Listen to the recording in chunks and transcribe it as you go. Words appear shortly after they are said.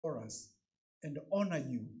for us and honor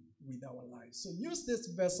you with our lives. So use this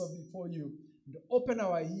vessel before you and open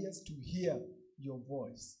our ears to hear your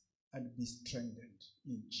voice and be strengthened.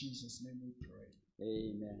 In Jesus' name we pray.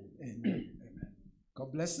 Amen. Amen. Amen.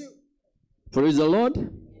 God bless you. Praise the Lord.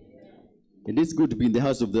 It is good to be in the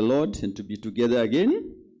house of the Lord and to be together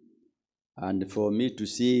again. And for me to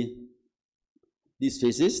see these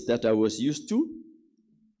faces that I was used to,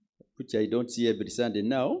 which I don't see every Sunday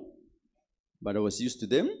now, but I was used to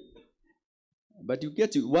them. But you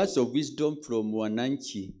get words of wisdom from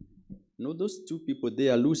Wananchi. You know, those two people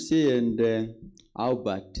there, Lucy and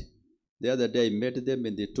Albert. The other day I met them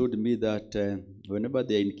and they told me that whenever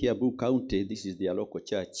they're in Kiambu County, this is their local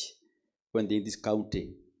church, when they're in this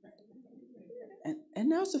county.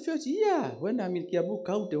 And I also felt, yeah, when I'm in Kiambu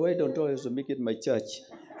County, why don't I also make it my church?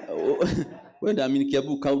 When I'm in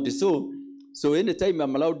Kiambu County. So anytime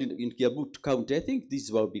I'm allowed in Kiambu County, I think this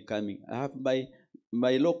is what will be coming. I have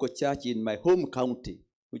my local church in my home county,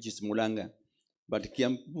 which is Mulanga. But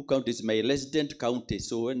Kiambu County is my resident county.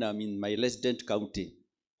 So when I'm in my resident county,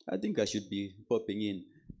 I think I should be popping in.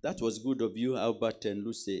 That was good of you, Albert and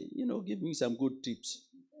Lucy. You know, give me some good tips.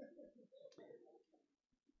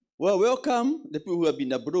 Well, welcome, the people who have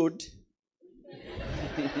been abroad.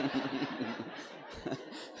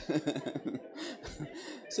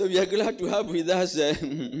 So we are glad to have with us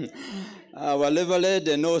our level head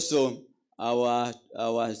and also our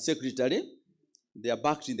secretary. They are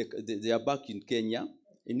back in Kenya,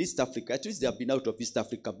 in East Africa. At least they have been out of East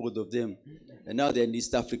Africa, both of them. And now they're in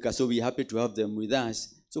East Africa, so we're happy to have them with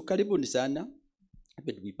us. So karibuni sana,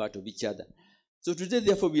 happy to be part of each other. So today,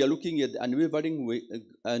 therefore, we are looking at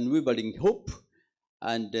unwavering hope.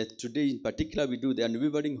 And today in particular, we do the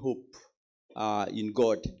unwavering hope in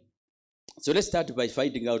God. So let's start by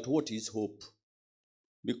finding out what is hope.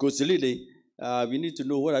 Because really, we need to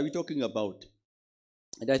know what are we talking about.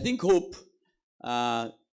 And I think hope,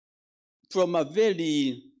 from a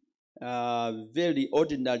very, very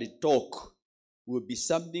ordinary talk, will be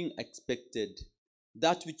something expected.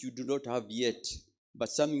 That which you do not have yet, but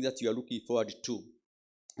something that you are looking forward to.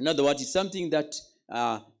 In other words, it's something that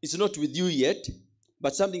is not with you yet,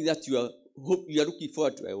 but something that you are looking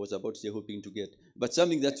forward to. I was about to say hoping to get, but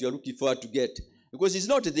something that you are looking forward to get, because it's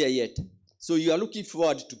not there yet. So you are looking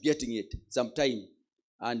forward to getting it sometime.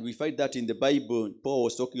 And we find that in the Bible. Paul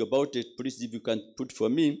was talking about it. Please, if you can put for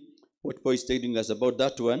me what Paul is telling us about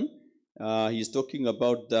that one. He's talking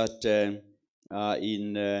about that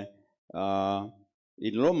in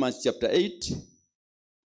Romans chapter 8.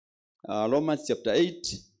 Romans chapter 8,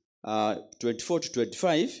 24 to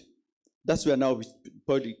 25. That's where now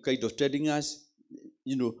Paul is kind of telling us,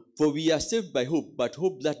 you know, for we are saved by hope, but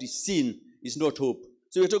hope that is seen is not hope.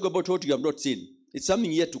 So we're talking about what you have not seen. It's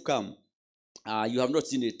something yet to come. You have not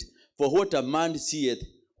seen it. For what a man seeth,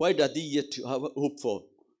 why does he yet have hope for?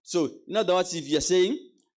 So, in other words, if you're saying,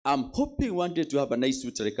 I'm hoping one day to have a nice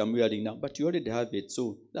suit like I'm wearing now, but you already have it,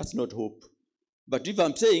 so that's not hope. But if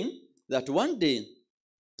I'm saying that one day,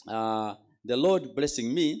 the Lord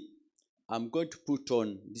blessing me, I'm going to put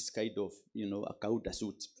on this kind of, you know, a Kauda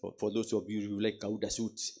suit. For those of you who like Kauda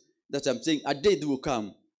suits. That I'm saying, a day will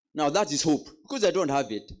come. Now that is hope, because I don't have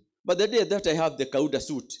it. But the day that I have the Kauda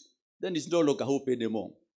suit, then it's no longer hope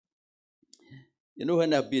anymore. You know,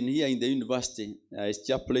 when I've been here in the university as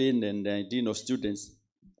chaplain and dean of students,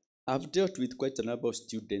 I've dealt with quite a number of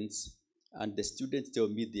students, and the students tell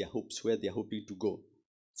me their hopes, where they're hoping to go.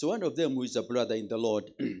 So one of them, who is a brother in the Lord,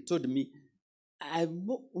 told me, I'm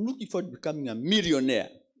looking forward to becoming a millionaire.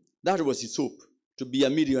 That was his hope, to be a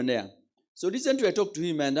millionaire. So recently I talked to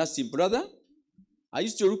him and asked him, brother, are you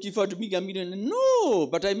still looking forward to being a millionaire? No,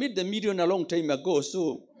 but I made the million a long time ago,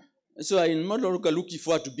 so I'm no longer looking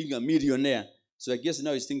forward to being a millionaire. So I guess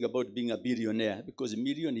now he's thinking about being a billionaire, because a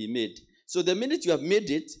million he made. So the minute you have made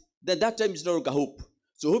it, then that time is no longer hope.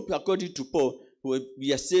 So hope, according to Paul,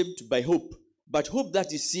 we are saved by hope. But hope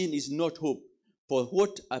that is seen is not hope. For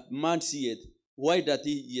what a man seeth, why doth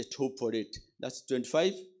he yet hope for it? That's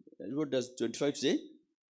 25. What does 25 say?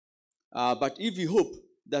 But if we hope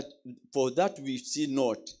that for that we see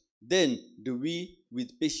not, then do we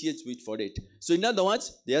with patience wait for it. So in other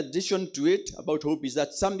words, the addition to it about hope is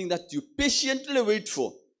that something that you patiently wait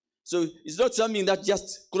for. So it's not something that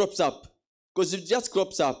just crops up. Because if it just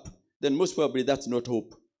crops up, then most probably that's not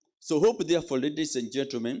hope. So hope, therefore, ladies and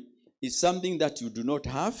gentlemen, is something that you do not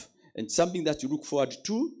have, and something that you look forward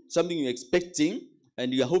to, something you're expecting,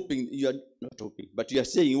 and you are hoping, you are not hoping, but you are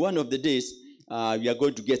saying one of the days, we are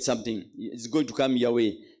going to get something. It's going to come your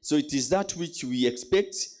way. So it is that which we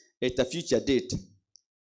expect at a future date.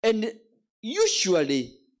 And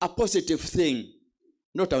usually a positive thing,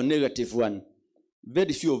 not a negative one.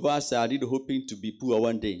 Very few of us are really hoping to be poor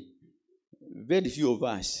one day. Very few of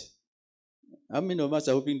us. How many of us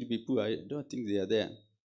are hoping to be poor? I don't think they are there.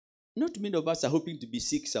 Not many of us are hoping to be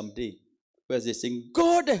sick someday. Whereas they're saying,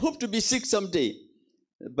 God, I hope to be sick someday.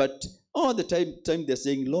 But all the time they're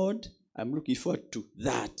saying, Lord, I'm looking forward to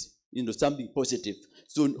that. Something positive.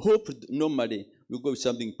 So hope normally will go with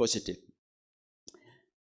something positive.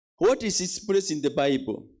 What is its place in the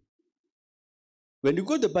Bible? When you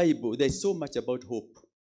go to the Bible, there's so much about hope.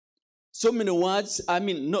 So many words,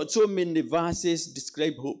 not so many verses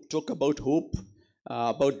describe hope, talk about hope,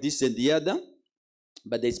 about this and the other.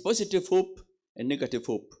 But there's positive hope and negative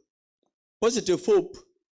hope. Positive hope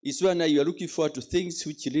is when you are looking forward to things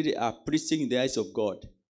which really are pleasing in the eyes of God.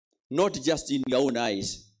 Not just in your own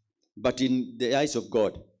eyes, but in the eyes of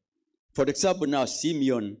God. For example, now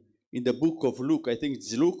Simeon, in the book of Luke, I think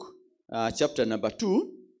it's Luke chapter number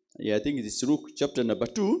 2. Yeah, I think it's Luke chapter number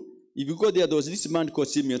 2. If you go there was this man called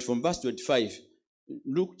Simeon from verse 25.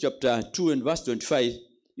 Luke chapter 2 and verse 25.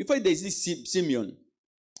 You find there is this Simeon.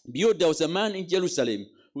 Behold, there was a man in Jerusalem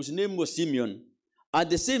whose name was Simeon. And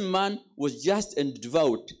the same man was just and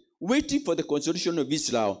devout, waiting for the consolation of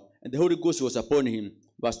Israel. And the Holy Ghost was upon him.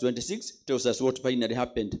 Verse 26 tells us what finally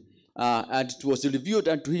happened. And it was revealed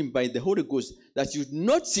unto him by the Holy Ghost that he would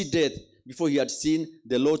not see death before he had seen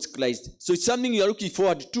the Lord's Christ. So it's something you are looking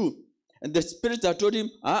forward to. And the Spirit had told him,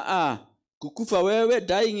 kukufa wewe,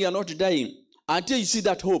 dying, you are not dying. Until you see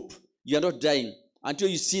that hope, you are not dying. Until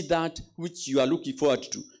you see that which you are looking forward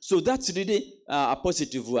to. So that's really a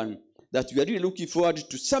positive one. That we are really looking forward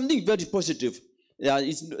to something very positive.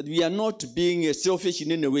 We are not being selfish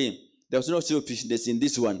in any way. There's no selfishness in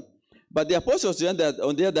this one. But the apostles, on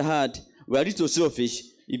the other hand, were a little selfish.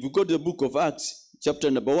 If you go to the book of Acts,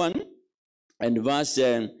 chapter number 1, and verse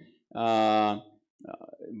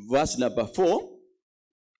number 4,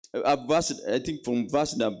 I think from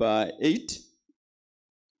verse number 8,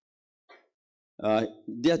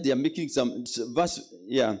 there they are making some verse,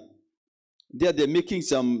 there they're making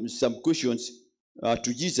some questions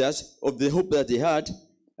to Jesus of the hope that they had.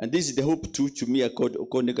 And this is the hope to me I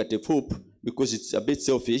call negative hope, because it's a bit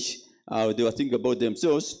selfish. They were thinking about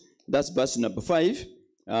themselves. That's verse number 5.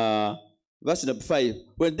 Verse number 5.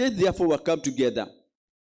 When they therefore were come together,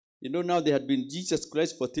 now they had been Jesus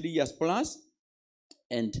Christ for 3 years plus,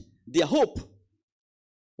 and their hope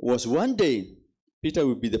was one day Peter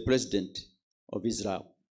will be the president of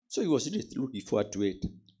Israel. So he was really looking forward to it.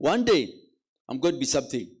 One day, I'm going to be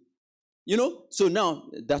something. So now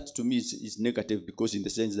that to me is negative, because in the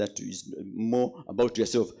sense that is more about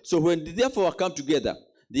yourself. So when they therefore come together,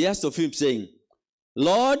 they asked of him, saying,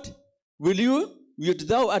 Lord, wilt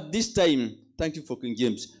thou at this time, thank you for King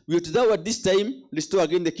James, wilt thou at this time restore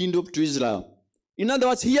again the kingdom to Israel? In other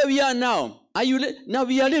words, here we are now. Now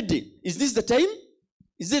we are ready. Is this the time?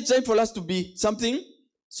 Is it time for us to be something?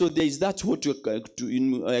 So there is that what you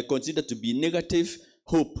consider to be negative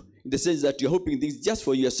hope, in the sense that you're hoping things just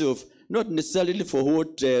for yourself, not necessarily for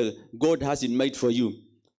what God has in mind for you.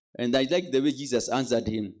 And I like the way Jesus answered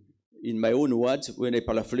him. In my own words, when I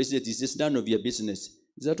paraphrase it, he says, none of your business.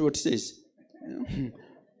 Is that what it says?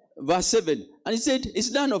 Verse 7. And he said, it's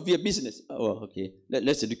none of your business. Oh, okay.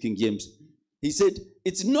 Let's look King James. He said,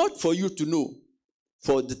 it's not for you to know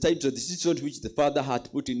for the times of the seasons which the Father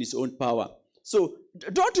hath put in his own power. So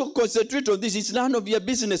don't concentrate on this. It's none of your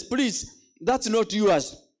business. Please, that's not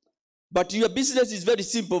yours. But your business is very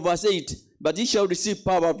simple. Verse 8. But ye shall receive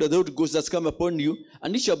power after the Holy Ghost has come upon you,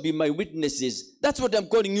 and ye shall be my witnesses. That's what I'm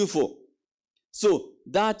calling you for. So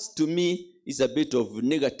that to me is a bit of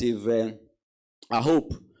negative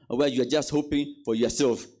hope, where you are just hoping for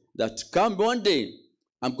yourself that come one day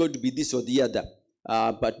I'm going to be this or the other,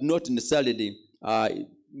 but not necessarily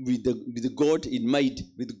with God in mind,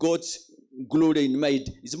 with God's glory in mind.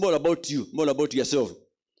 It's more about you, more about yourself.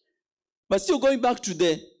 But still going back to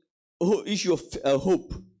the whole issue of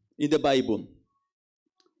hope in the Bible.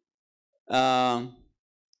 1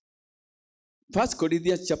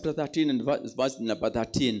 Corinthians chapter 13 and verse number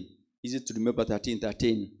 13. Easy to remember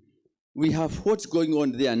 13:13. We have what's going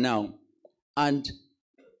on there now. And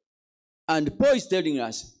Paul is telling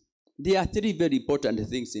us there are 3 very important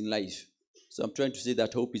things in life. So I'm trying to say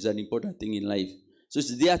that hope is an important thing in life. So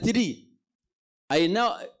there are 3. And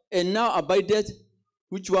now abideth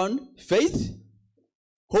which one? Faith,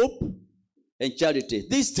 hope, and charity.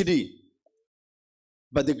 These 3.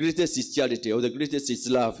 But the greatest is charity, or the greatest is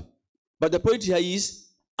love. But the point here is,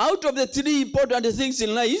 out of the 3 important things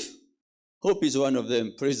in life, hope is one of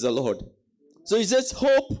them. Praise the Lord. So he says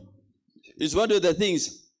hope is one of the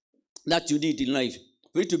things that you need in life.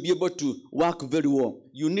 For you to be able to work very well,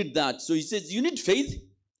 you need that. So he says you need faith.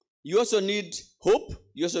 You also need hope,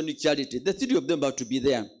 you also need charity. The three of them have to be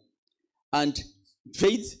there. And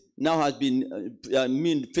faith now has been,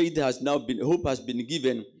 faith has now been, hope has been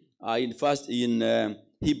given in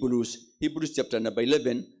Hebrews chapter number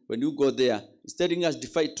 11. When you go there, it's telling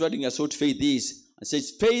us what faith is. It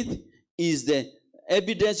says faith is the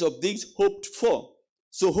evidence of things hoped for.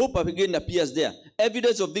 So hope again appears there.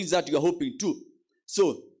 Evidence of things that you are hoping to.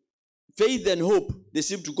 So faith and hope, they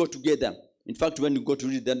seem to go together. In fact, when you go to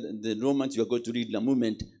read the Romans you are going to read in a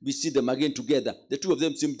moment, we see them again together. The two of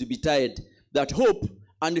them seem to be tied. That hope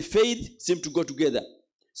and faith seem to go together.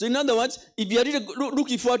 So in other words, if you are really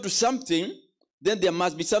looking forward to something, then there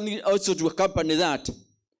must be something also to accompany that.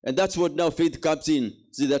 And that's what now faith comes in.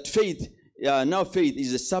 See that faith, now faith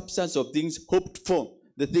is the substance of things hoped for.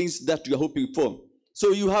 The things that you are hoping for.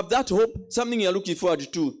 So you have that hope, something you are looking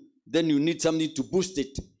forward to. Then you need something to boost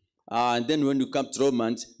it. And then when you come to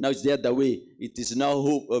Romans, now it's the other way. It is now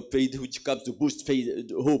hope, faith, which comes to boost faith,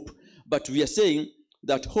 hope. But we are saying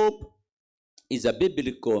that hope is a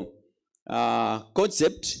biblical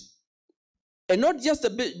concept, and not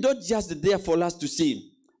just there for us to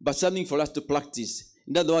see, but something for us to practice.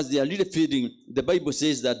 In other words, they are really feeling. The Bible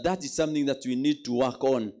says that is something that we need to work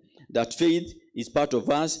on. That faith is part of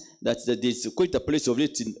us. That there's quite a place of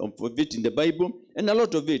it in the Bible, and a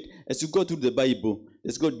lot of it. As you go through the Bible,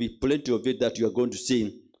 there's going to be plenty of it that you are going to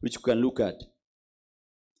see, which you can look at.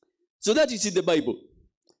 So that is in the Bible.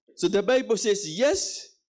 So the Bible says, yes,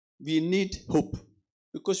 we need hope.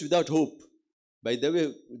 Because without hope, by the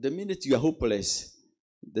way, the minute you are hopeless,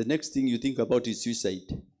 the next thing you think about is suicide.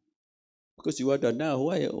 Because you wonder now,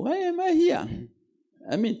 why am I here?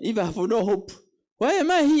 I mean, if I have no hope, why am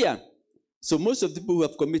I here? So most of the people who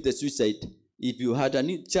have committed suicide, if you had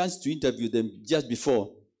a chance to interview them just before,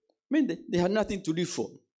 I mean, they had nothing to live for.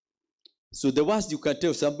 So the worst you can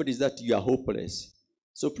tell somebody is that you are hopeless.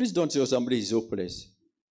 So please don't tell somebody is hopeless.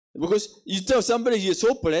 Because you tell somebody he is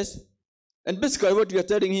hopeless, and basically what you are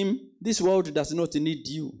telling him, this world does not need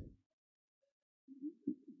you.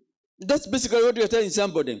 That's basically what you are telling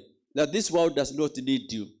somebody, that this world does not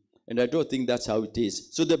need you. And I don't think that's how it is.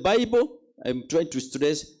 So the Bible, I'm trying to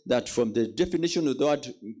stress that from the definition of the word,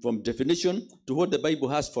 from definition to what the Bible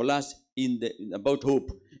has for us about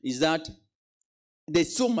hope, is that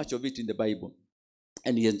there's so much of it in the Bible.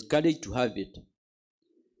 And he is encouraged to have it.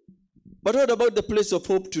 But what about the place of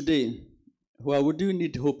hope today? Why would you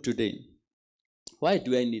need hope today? Why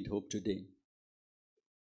do I need hope today?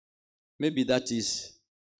 Maybe that is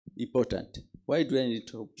important. Why do I need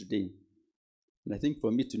hope today? And I think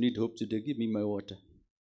for me to need hope today, give me my water.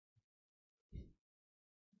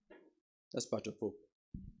 That's part of hope.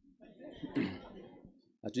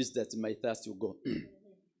 At least that's my thirst will go.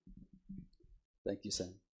 Thank you,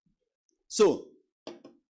 son. So,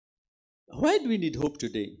 why do we need hope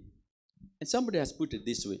today? And somebody has put it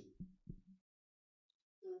this way.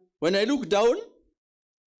 When I look down,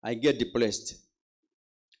 I get depressed.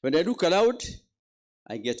 When I look around,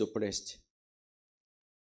 I get oppressed.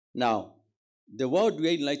 Now, the world we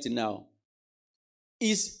are in right now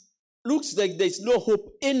looks like there is no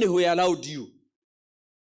hope anywhere around you.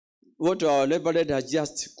 What our Reverend has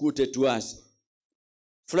just quoted to us.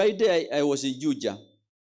 Friday, I was in Juja.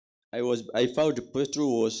 I found the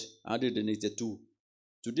petrol was 182.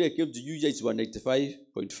 Today I came to Juja, it's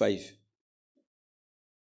 185.5.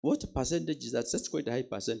 What percentage is that? That's quite a high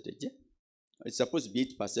percentage. Yeah? It's supposed to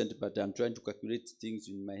be 8%, but I'm trying to calculate things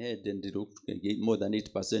in my head, and it will get more than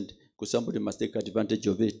 8%, because somebody must take advantage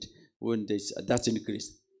of it when that's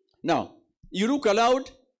increased. Now, you look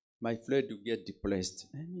around, my friend, you get depressed.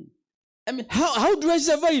 I mean, how do I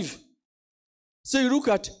survive? So you look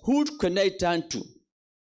at who can I turn to?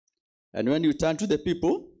 And when you turn to the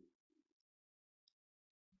people,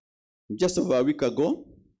 just over a week ago,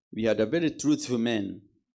 we had a very truthful man,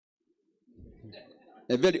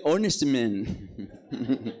 a very honest man.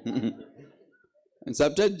 And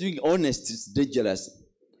sometimes being honest is dangerous.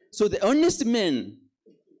 So the honest man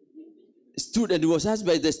stood and was asked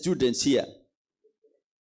by the students here,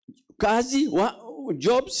 Kazi,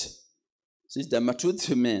 jobs? Says, I'm a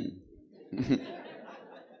truthful man.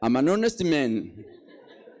 I'm an honest man.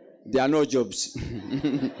 There are no jobs.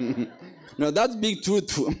 No, that's being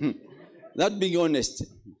truthful. That's being honest.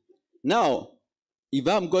 Now, if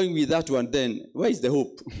I'm going with that one, then where is the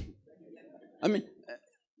hope? I mean,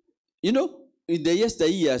 in the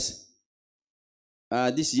yesteryears,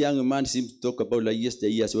 this young man seems to talk about like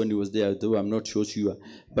yesteryears when he was there, though I'm not so sure.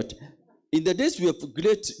 But in the days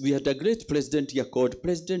we had a great president here called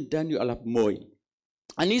President Daniel Arap Moi.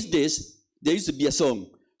 And these days, there used to be a song.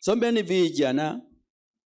 So many vijana,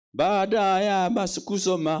 baada ya basi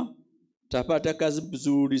kusoma, tapata kazi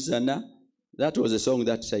nzuri sana, That was a song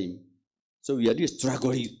that time. So we are really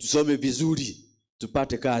struggling to some vizuri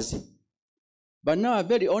tupate kazi. But now a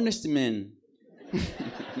very honest man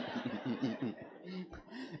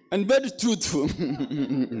and very truthful.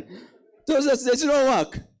 So there's no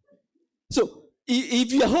work. So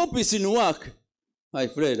if your hope is in work, my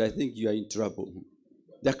friend, I think you are in trouble.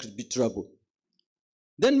 There could be trouble.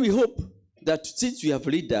 Then we hope that since we have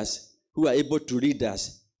leaders who are able to lead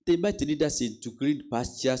us, they might lead us into green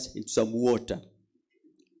pastures, into some water.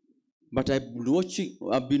 But I've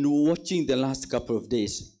been watching the last couple of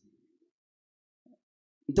days.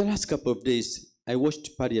 The last couple of days, I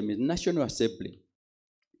watched Parliament, National Assembly.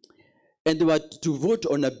 And they were to vote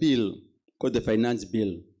on a bill called the Finance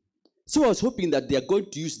Bill. So I was hoping that they are going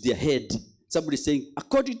to use their head. Somebody saying,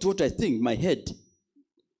 according to what I think, my head,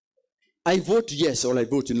 I vote yes or I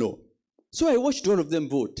vote no. So I watched all of them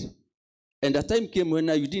vote. And a time came when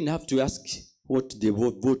you didn't have to ask what they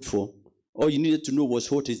vote for. All you needed to know was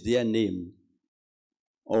what is their name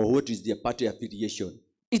or what is their party affiliation.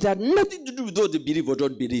 It had nothing to do with what they believe or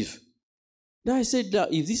don't believe. Then I said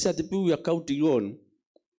that if these are the people we are counting on,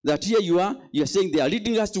 that here you are saying they are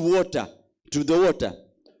leading us to water, to the water.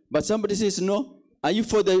 But somebody says, no, are you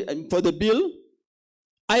for the bill?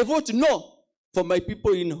 I vote no for my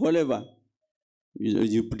people in whatever.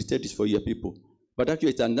 You pretend it's for your people. But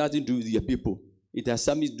actually it has nothing to do with your people. It has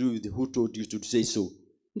something to do with who told you to say so.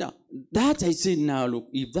 Now, that I say now, look,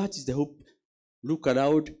 if that is the hope, look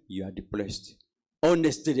around, you are depressed.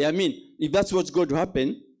 Honestly, I mean, if that's what's going to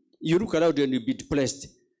happen, you look around and you'll be depressed.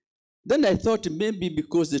 Then I thought maybe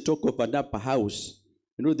because they talk of an upper house,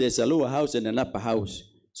 there's a lower house and an upper house.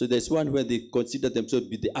 So there's one where they consider themselves to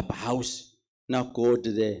be the upper house, now called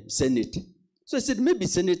the Senate. So I said maybe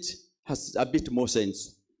Senate has a bit more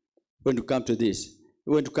sense when you come to this,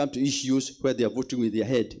 when you come to issues where they are voting with their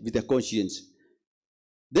head, with their conscience.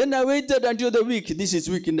 Then I waited until the week, this is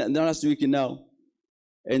the last week now,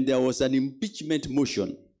 and there was an impeachment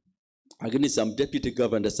motion against some deputy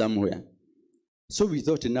governor somewhere. So we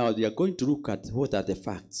thought now they are going to look at what are the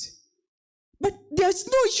facts. But there's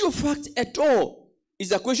no issue of fact at all.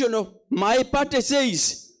 It's a question of my party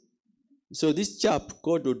says. So this chap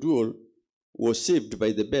called Oduol was saved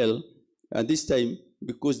by the bell, and this time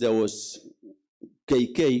because there was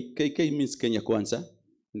KK means Kenya Kwanza,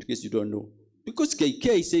 in case you don't know. Because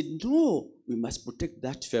KK said, no, we must protect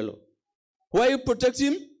that fellow. Why you protect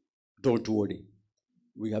him? Don't worry.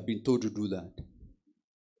 We have been told to do that.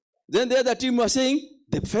 Then the other team was saying,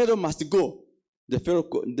 the fellow must go. The fellow,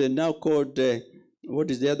 they now called,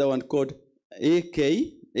 what is the other one called?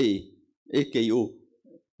 AKO.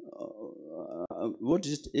 What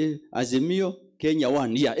is it? Azimio Kenya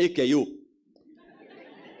 1. Yeah, AKO.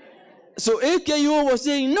 So AKO was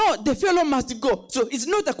saying, no, the fellow must go. So it's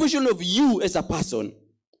not a question of you as a person,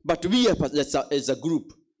 but we as a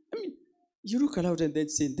group. I mean, you look around and then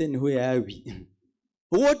say, then where are we?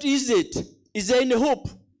 What is it? Is there any hope?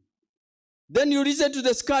 Then you listen to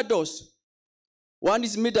the scandals. One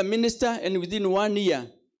is made a minister, and within 1 year,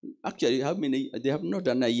 actually, how many? They have not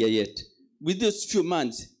done a year yet. With those few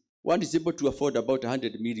months, one is able to afford about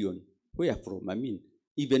 100 million. Where from? I mean,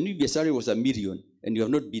 even if your salary was 1 million, and you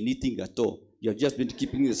have not been eating at all, you have just been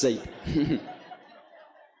keeping it aside.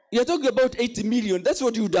 You're talking about 80 million. That's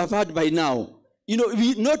what you would have had by now.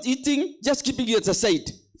 We not eating, just keeping it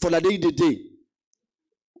aside for a day.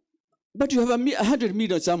 But you have 100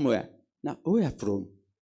 million somewhere. Now, where from?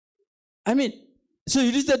 I mean, so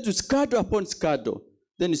you listen to scandal upon scandal.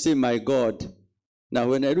 Then you say, my God. Now,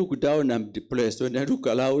 when I look down, I'm depressed. When I look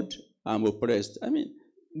aloud, I'm oppressed. I mean,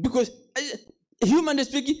 because humanly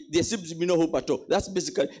speaking, there seems to be no hope at all. That's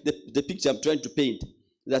basically the picture I'm trying to paint.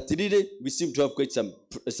 That really, we seem to have quite some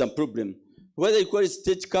problem. Whether you call it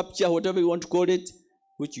stage capture, whatever you want to call it,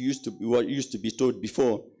 which used to be told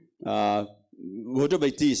before, whatever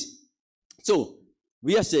it is. So,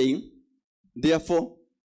 we are saying, therefore,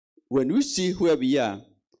 when we see where we are,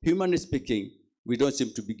 humanly speaking, we don't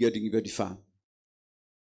seem to be getting very far.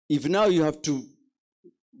 If now you have to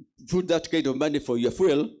put that kind of money for your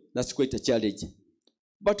fuel, that's quite a challenge.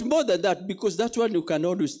 But more than that, because that one you can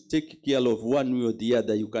always take care of one way or the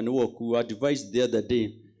other. You can walk. We were advised the other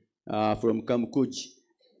day from Kamukuji.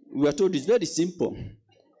 We are told it's very simple.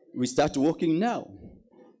 We start walking now.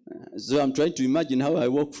 So I'm trying to imagine how I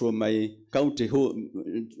walk from my county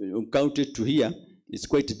to here. It's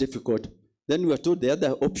quite difficult. Then we are told the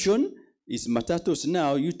other option is matatos.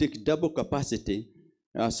 Now you take double capacity,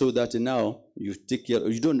 so that now you take care.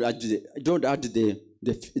 You don't add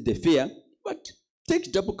the fare, but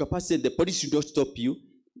take double capacity. The police should not stop you.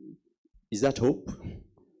 Is that hope?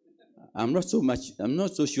 I'm not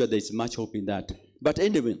so sure there is much hope in that. But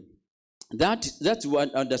anyway, That's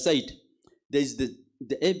one on the side. There's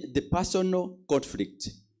the personal conflict.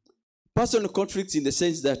 Personal conflict in the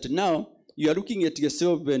sense that now you are looking at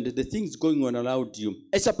yourself and the things going on around you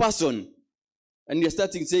as a person, and you're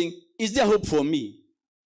starting saying, is there hope for me?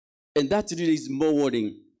 And that really is more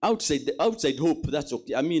worrying. Outside hope, that's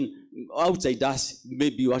okay. I mean, outside us,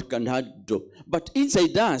 maybe what can handle. But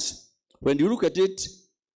inside us, when you look at it,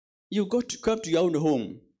 you got to come to your own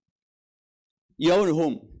home. Your own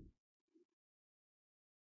home.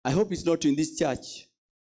 I hope it's not in this church.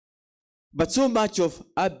 But so much of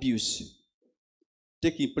abuse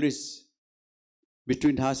taking place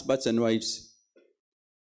between husbands and wives.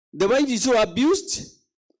 The wife is so abused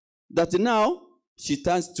that now she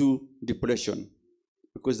turns to depression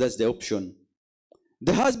because that's the option.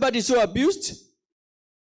 The husband is so abused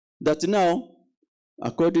that now,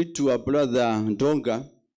 according to our brother Donga,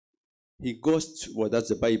 he goes, well, that's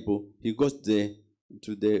the Bible, he goes to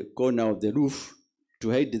the corner of the roof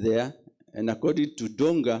to hide there, and according to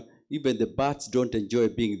Donga, even the bats don't enjoy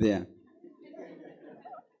being there.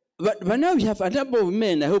 But now we have a number of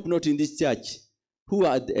men, I hope not in this church, who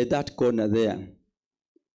are at that corner there.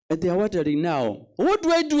 And they are wondering now, what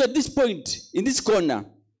do I do at this point, in this corner?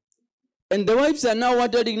 And the wives are now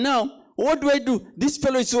wondering now, what do I do? This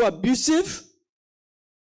fellow is so abusive.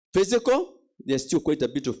 Physical, there's still quite a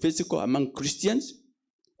bit of physical among Christians,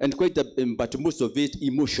 and but most of it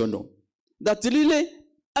emotional. That really,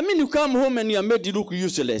 I mean, you come home and you are made to look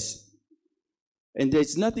useless. And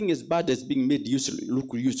there's nothing as bad as being made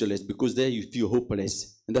look useless, because there you feel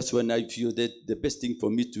hopeless. And that's when I feel that the best thing for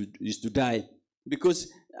me is to die.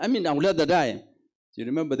 Because, I mean, I would rather die. You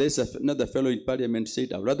remember there's another fellow in parliament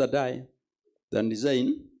said, I would rather die than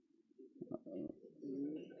resign.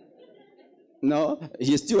 No,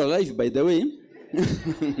 he is still alive, by the way.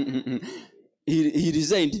 he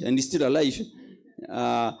resigned and he's still alive.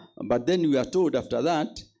 But then we are told after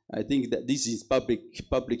that, I think that this is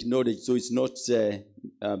public knowledge, so it's not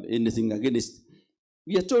anything against.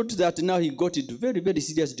 We are told that now he got into very, very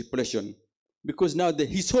serious depression, because now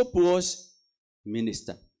his hope was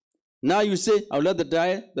minister. Now you say, I would rather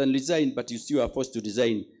die than resign, but you still are forced to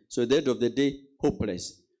resign. So at the end of the day,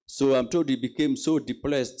 hopeless. So I'm told he became so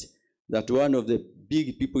depressed that one of the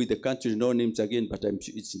big people in the country, no names again, but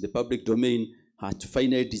it's in the public domain, had to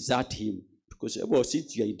finally desert him. Because, well,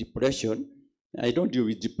 since you are in depression, I don't deal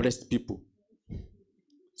with depressed people.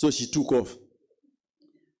 So she took off.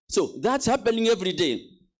 So that's happening every day.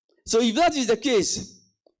 So if that is the case,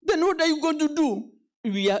 then what are you going to do?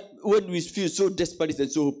 When we feel so desperate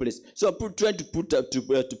and so hopeless. So I'm trying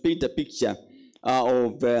to paint a picture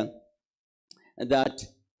of that.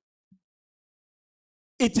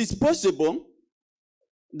 It is possible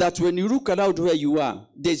that when you look around where you are,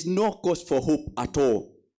 there's no cause for hope at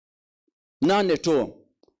all. None at all.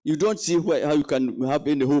 You don't see how you can have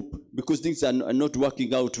any hope, because things are not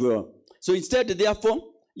working out well. So instead, therefore,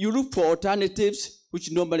 you look for alternatives,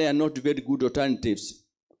 which normally are not very good alternatives.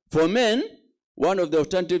 For men, one of the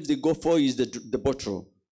alternatives they go for is the bottle.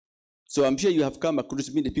 So I'm sure you have come across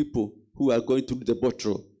many people who are going through the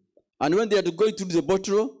bottle. And when they are going through the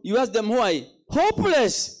bottle, you ask them why?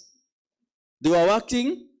 Hopeless. They were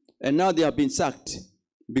working, and now they have been sacked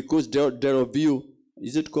because Deroview,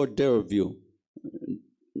 is it called Deroview?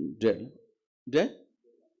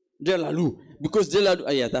 Delalu. Because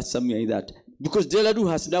Delalu, yeah, that's something like that. Because Delalu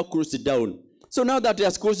has now closed down. So now that it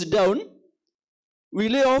has closed down, we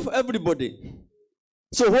lay off everybody.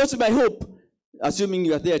 So what's my hope? Assuming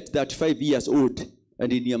you are there at 35 years old,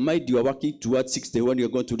 and in your mind you are working towards 60 when you're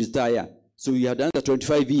going to retire. So you have done the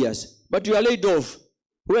 25 years, but you are laid off.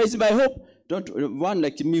 Where is my hope? One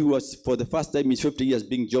like me who was for the first time in 50 years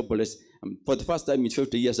being jobless. For the first time in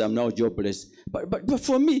 50 years, I'm now jobless. But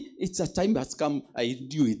for me, it's a time has come, I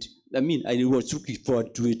do it. I mean, I was looking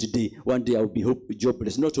forward to it today. One day I'll be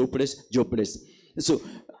jobless. Not hopeless, jobless. So,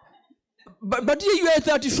 but here you are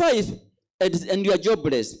 35 and you are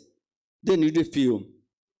jobless. Then you do feel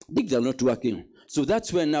things are not working. So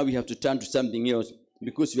that's when now we have to turn to something else.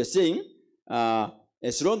 Because we are saying,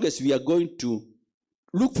 as long as we are going to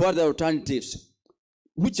look for other alternatives,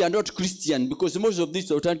 which are not Christian, because most of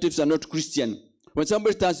these alternatives are not Christian. When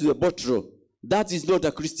somebody turns to the bottle, that is not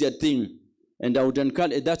a Christian thing. And I would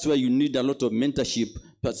encourage, that's why you need a lot of mentorship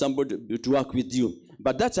for somebody to work with you.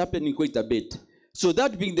 But that's happening quite a bit. So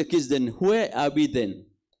that being the case, then where are we then?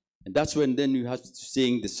 And that's when then you have to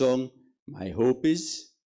sing the song, My Hope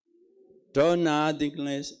Is Torn Nothing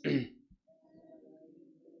Less.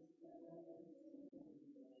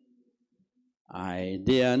 I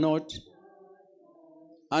dare not.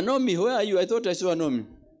 Anomi, where are you? I thought I saw Anomi.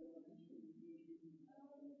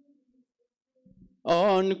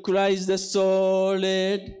 On Christ the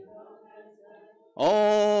solid,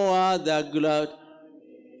 all other ground.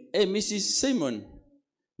 Hey, Mrs. Simon.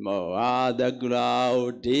 More other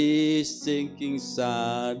ground is sinking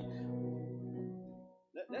sand.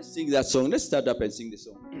 Let's sing that song. Let's start up and sing the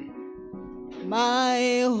song.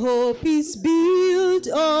 My hope is built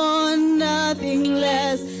on nothing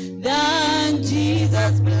less than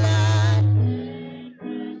Jesus' blood.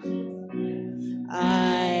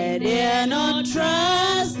 I dare not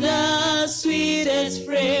trust the sweetest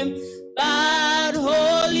frame, but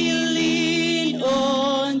wholly lean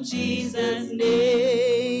on Jesus'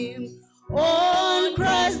 name. On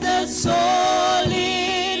Christ the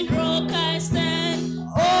solid rock I stand.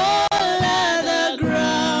 All other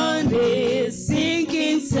ground is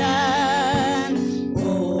sinking sand.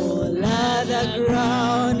 All other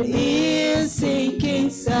ground is sinking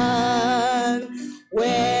sand.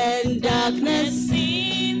 When darkness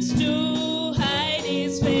seems to hide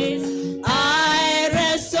his face, I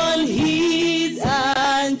rest on his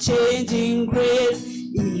unchanging grace.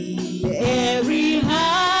 In every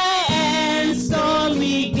high and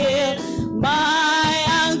stormy gale, my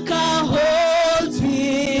anchor holds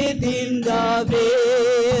within the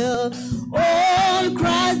veil. On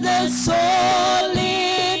Christ the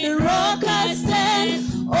solid rock I stand.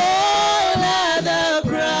 All other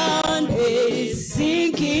ground is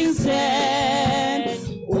sinking sand.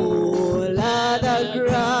 All other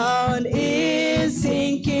ground is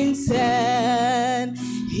sinking sand.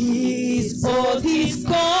 His oath, his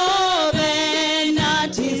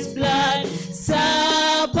covenant, his blood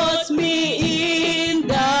supports me in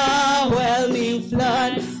the whelming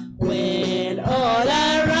flood. When all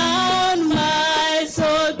around my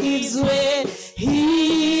soul gives way,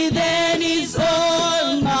 he then is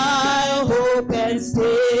all my hope and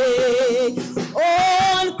stay.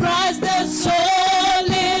 On Christ the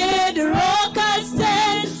solid rock I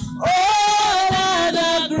stand. All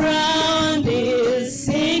other ground is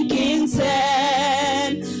sinking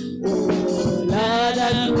sand. All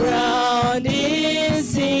other ground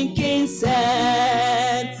is sinking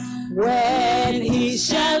sand. When he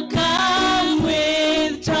shall come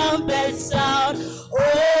with trumpet sound,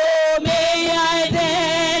 oh, may I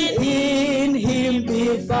then in him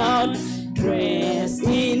be found, dressed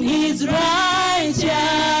in his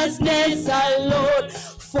righteousness alone,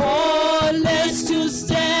 faultless to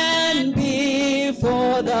stand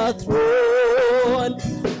before the throne.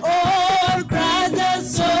 Oh, Christ the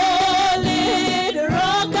solid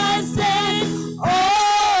rock I stand.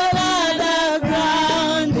 All other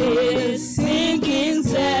ground is sinking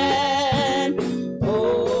sand.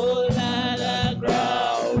 All other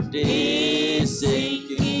ground is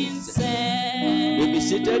sinking sand. We'll be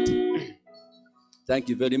seated. Thank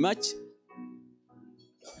you very much.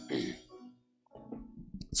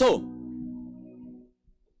 So,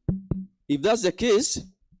 if that's the case,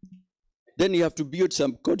 then you have to build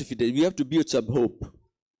some confidence. We have to build some hope.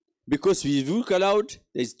 Because if we look aloud,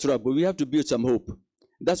 there's trouble. We have to build some hope.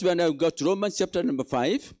 That's when I got to Romans chapter number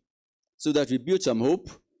 5, so that we build some hope,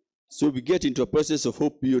 so we get into a process of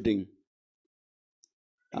hope building.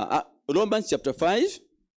 Romans chapter 5.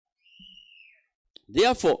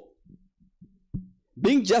 Therefore,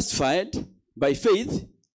 being justified by faith,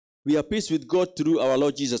 we are peace with God through our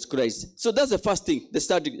Lord Jesus Christ. So that's the first thing, the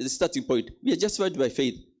starting point. We are justified by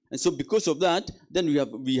faith. And so because of that, then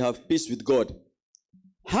we have peace with God.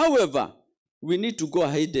 However, we need to go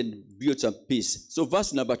ahead and build some peace. So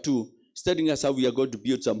verse number 2 is telling us how we are going to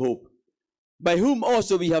build some hope. By whom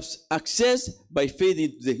also we have access by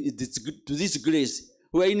faith to this grace,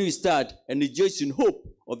 wherein we start and rejoice in hope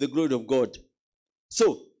of the glory of God.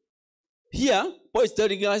 So, here, Paul is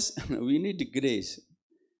telling us we need grace.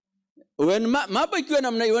 When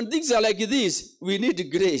things are like this, we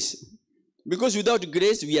need grace. Because without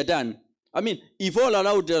grace, we are done. I mean, if all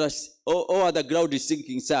around us, all other ground is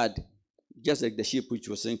sinking sad, just like the ship which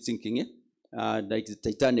was sinking, like the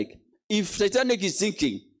Titanic. If Titanic is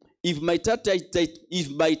sinking, if my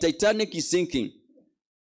Titanic is sinking,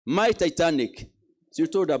 my Titanic, so you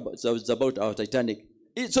told us about our Titanic.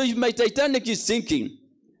 So if my Titanic is sinking,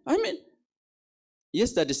 I mean,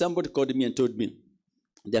 yesterday somebody called me and told me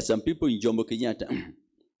there are some people in Jomo Kenyatta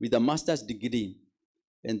with a master's degree,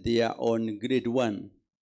 and they are on grade 1.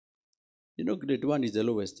 You know, grade 1 is the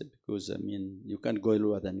lowest because, I mean, you can't go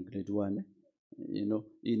lower than grade 1. You know,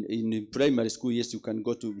 in primary school, yes, you can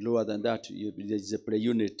go to lower than that. There is a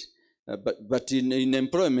pre-unit. But in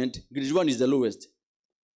employment, grade 1 is the lowest.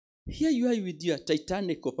 Here you are with your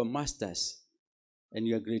Titanic of a master's, and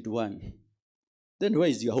you are grade 1. Then where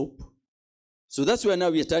is your hope? So that's why now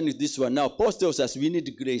we are turning this one. Now, Paul tells us we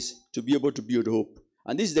need grace to be able to build hope.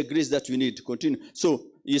 And this is the grace that we need to continue. So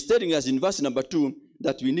he's telling us in verse number 2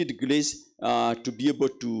 that we need grace to be able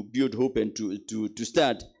to build hope and to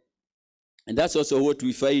start. And that's also what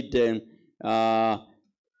we find.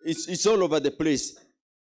 It's all over the place.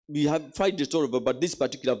 We find it all over, but this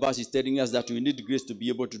particular verse is telling us that we need grace to be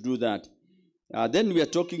able to do that. Then we are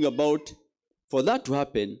talking about, for that to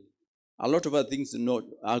happen, a lot of other things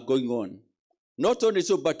are going on. Not only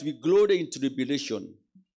so, but we glory in tribulation.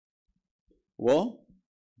 Well,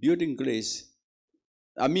 building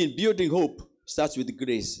hope starts with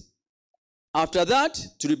grace. After that,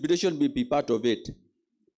 tribulation will be part of it.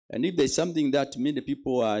 And if there's something that many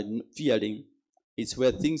people are fearing, it's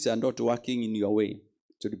where things are not working in your way,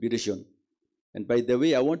 tribulation. And by the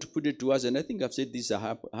way, I want to put it to us, and I think I've said this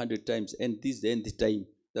 100 times, and this is the end time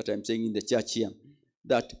that I'm saying in the church here,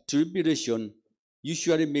 that tribulation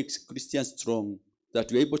usually makes Christians strong,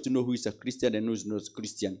 that we're able to know who is a Christian and who is not a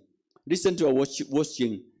Christian. Recently, I was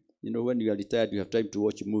watching, when you are retired, you have time to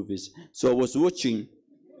watch movies. So I was watching,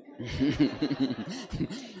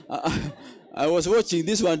 I was watching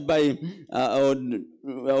this one by,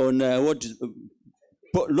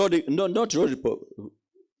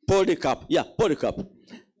 Polycarp. Yeah, Polycarp.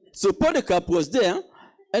 So Polycarp was there,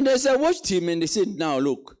 and as I watched him, and they said, now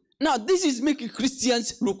look, now this is making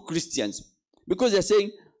Christians look Christians. Because they're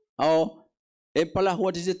saying, oh, Emperor,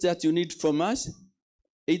 what is it that you need from us?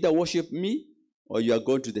 Either worship me, or you are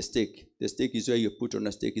going to the stake. The stake is where you put on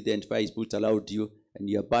a stake, then fire is put around you, and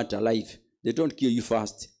you are burnt alive. They don't kill you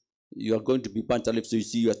fast. You are going to be burnt alive, so you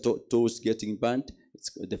see your toes getting burnt.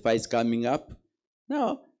 The fire is coming up.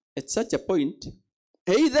 Now, at such a point,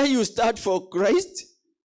 either you start for Christ,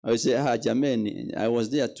 or you say, Jamani, I was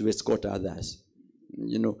there to escort others.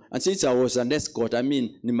 And since I was an escort,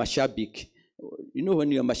 ni mashabik.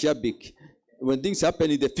 When you're mashabik, when things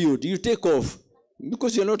happen in the field, you take off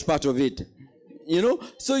because you're not part of it.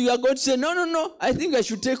 So you are going to say, no, I think I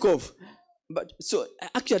should take off. But so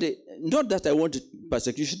actually, not that I wanted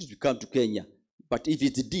persecution to come to Kenya, but if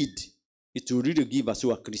it did, it will really give us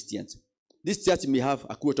who are Christians. This church may have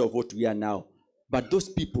a quarter of what we are now, but those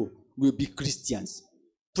people will be Christians.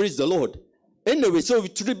 Praise the Lord. Anyway, so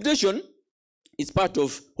tribulation is part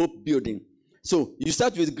of hope building. So you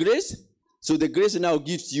start with grace. So the grace now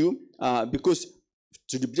gives you, because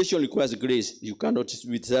tribulation requires grace. You cannot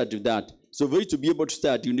start with that. So for you to be able to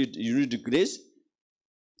start, you need grace.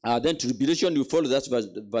 Then tribulation, you follow that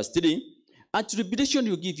verse 3. And tribulation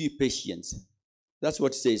will give you patience. That's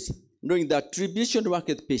what it says. Knowing that tribulation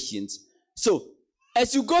worketh patience. So,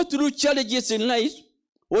 as you go through challenges in life,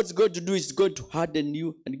 what's going to do is going to harden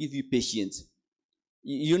you and give you patience.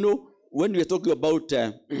 When we are talking about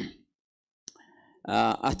a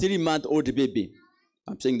 3-month-old baby,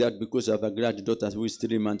 I'm saying that because I have a granddaughter who is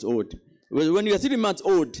 3 months old. When you are 3 months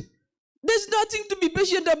old, there's nothing to be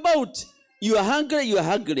patient about. You are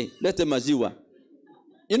hungry. Let them maziwa.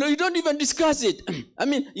 You don't even discuss it.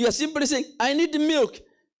 You are simply saying, I need milk.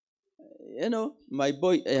 My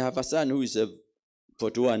boy, I have a son who is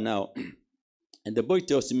 41 now. And the boy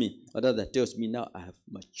tells me now I have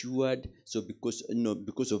matured. So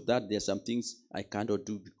because of that, there are some things I cannot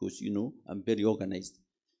do because, I'm very organized.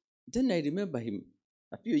 Then I remember him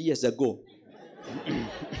a few years ago.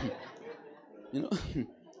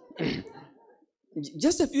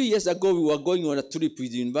 Just a few years ago, we were going on a trip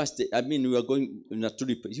with the university. We were going on a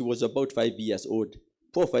trip. He was about 5 years old,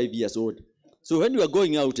 4 or 5 years old. So when we were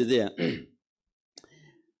going out there,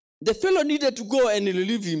 the fellow needed to go and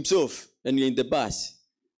relieve himself, and we're in the bus,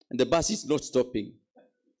 and the bus is not stopping.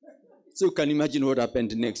 So you can imagine what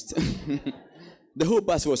happened next. The whole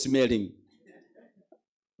bus was smelling.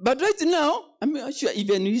 But right now, I'm sure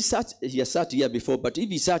even he has sat here before, but if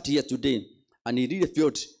he sat here today and he really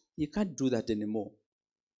felt he can't do that anymore,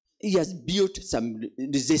 he has built some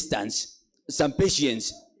resistance, some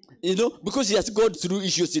patience, because he has gone through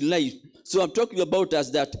issues in life. So I'm talking about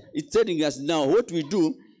us that it's telling us now what we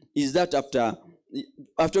do is that after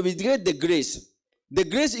we get the grace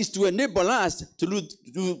is to enable us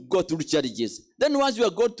to go through challenges. Then once you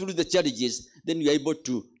have gone through the challenges, then you are able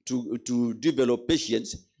to develop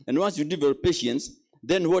patience. And once you develop patience,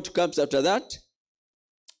 then what comes after that?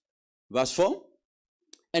 Verse 4.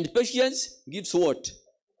 And patience gives what?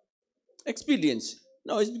 Experience.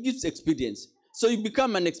 No, it gives experience. So you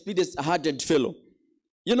become an experienced, hardened fellow.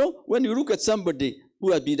 When you look at somebody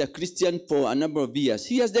who has been a Christian for a number of years,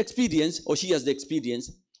 he has the experience or she has the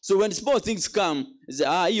experience. So when small things come, they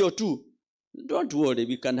say, you too. Don't worry,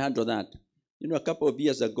 we can handle that. A couple of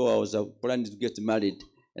years ago, I was planning to get married,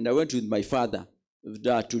 and I went with my father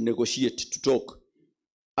to negotiate, to talk.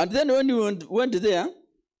 And then when we went there,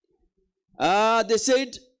 they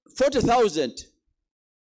said 40,000.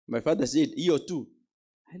 My father said, "You too."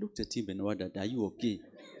 I looked at him and wondered, "Are you okay?"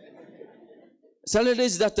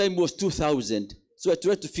 Salaries that time was 2,000. So I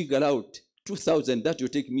tried to figure out 2,000. That will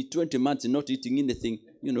take me 20 months not eating anything,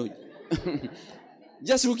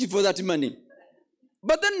 just looking for that money.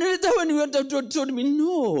 But then later when we went out, told me,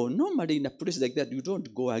 no, normally in a place like that, you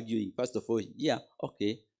don't go arguing. First of all, yeah,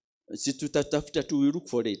 okay. After two, we look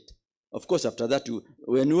for it. Of course, after that,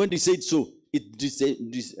 when they said so,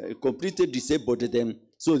 it completely disabled them.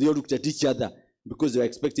 So they all looked at each other because they were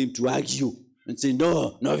expecting him to argue and say,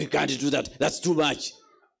 no, we can't do that. That's too much.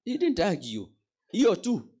 He didn't argue. He or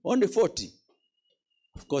two, only 40.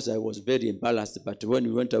 Of course, I was very embarrassed. But when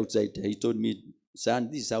we went outside, he told me, son,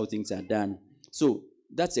 this is how things are done. So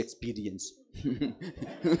that's experience.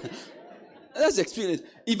 That's experience.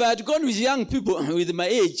 If I had gone with young people with my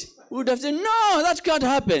age, we would have said, no, that can't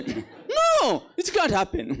happen. No, it can't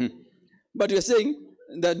happen. But you're saying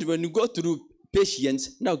that when you go through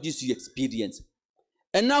patience, now gives you experience.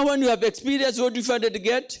 And now when you have experience, what do you finally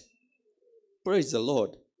get? Praise the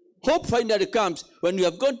Lord. Hope finally comes. When you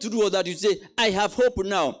have gone through all that, you say, I have hope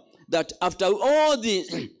now. That after all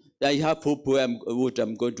this, I have hope what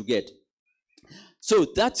I'm going to get. So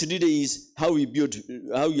that really is how we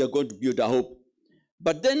are going to build our hope.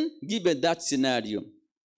 But then, given that scenario,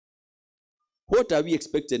 what are we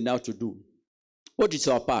expected now to do? What is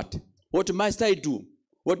our part? What must I do?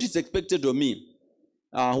 What is expected of me?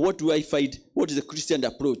 What do I find? What is the Christian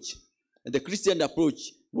approach? And the Christian approach,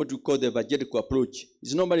 what we call the evangelical approach,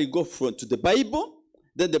 is normally go to the Bible,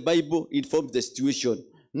 then the Bible informs the situation,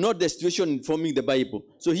 not the situation informing the Bible.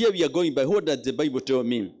 So here we are going by what does the Bible tell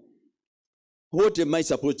me? What am I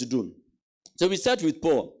supposed to do? So we start with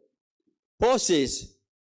Paul. Paul says,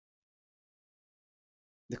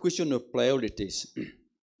 the question of priorities.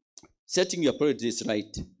 Setting your priorities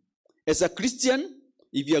right. As a Christian,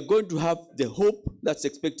 if you are going to have the hope that's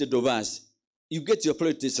expected of us, you get your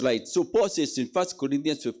priorities right. So Paul says in 1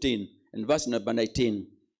 Corinthians 15 and verse number 19.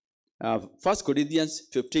 1 Corinthians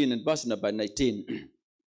 15 and verse number 19.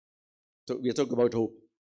 So we are talking about hope.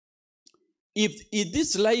 If in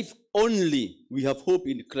this life only we have hope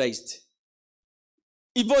in Christ,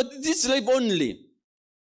 if for this life only,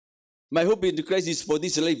 my hope in Christ is for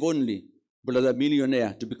this life only, brother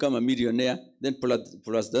millionaire, to become a millionaire, then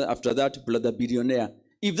after that, brother billionaire.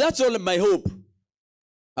 If that's all my hope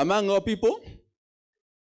among all people,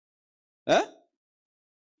 do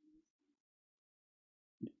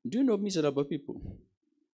you know miserable people?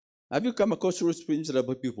 Have you come across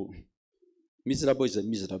miserable people? Miserable is a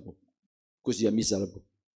miserable. Because you are miserable.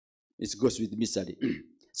 It goes with misery.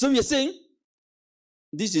 So we are saying,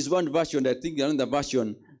 this is one version. I think another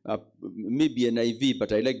version, maybe an IV,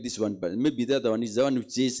 but I like this one. But maybe the other one is the one which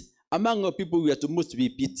says, among our people, we are to most be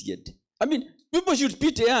pitied. I mean, people should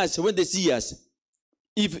pity us when they see us.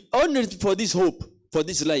 If only for this hope, for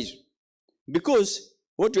this life. Because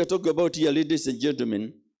what we are talking about here, ladies and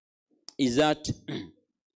gentlemen, is that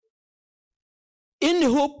in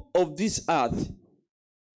hope of this earth,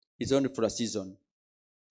 it's only for a season.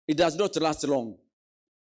 It does not last long.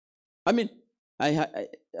 I mean,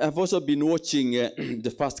 I've also been watching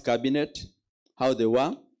the first cabinet, how they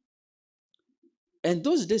were. And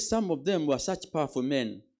those days, some of them were such powerful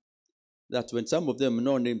men that when some of them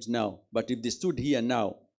know names now, but if they stood here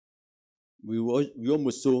now, we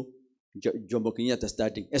almost saw Jomo Kenyatta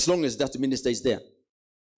starting, as long as that minister is there.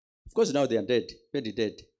 Of course, now they are dead, very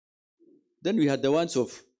dead. Then we had the ones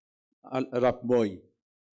of Arap Moi.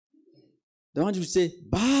 The ones who say,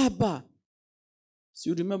 Baba. So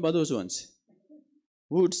you remember those ones?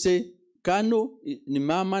 Who would say, Kano ni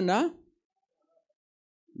mama na?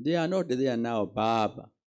 They are not there now, Baba.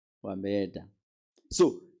 Wameda.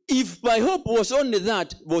 So, if my hope was only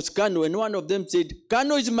that, was Kano, and one of them said,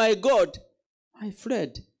 Kano is my God, I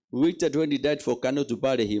fled. We waited when he died for Kano to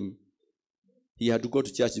bury him. He had to go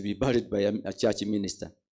to church to be buried by a church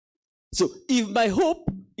minister. So, if my hope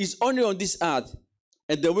is only on this earth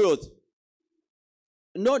and the world,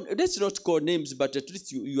 let's not call names, but at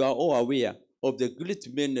least you are all aware of the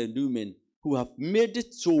great men and women who have made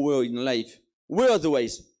it so well in life. Where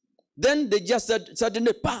otherwise? Then they just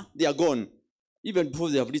suddenly, they are gone. Even before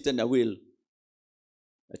they have written a will.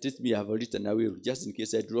 At least me, I have written a will. Just in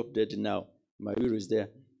case I drop dead now, my will is there,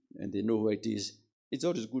 and they know where it is. It's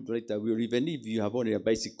always good to write a will, even if you have only a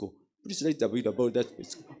bicycle. Please write a will about that,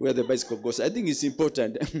 where the bicycle goes. I think it's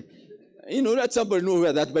important. Let somebody know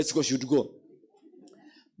where that bicycle should go.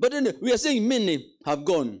 But then we are saying many have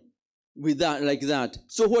gone with that, like that.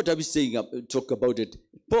 So what are we saying? Talk about it.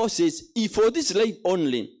 Paul says, if for this life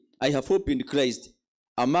only I have hope in Christ,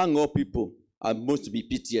 among all people I must be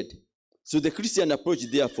pitied. So the Christian approach,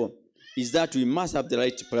 therefore, is that we must have the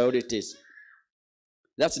right priorities.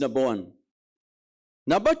 That's number one.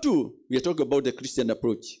 Number two, we are talking about the Christian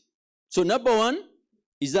approach. So number one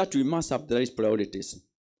is that we must have the right priorities.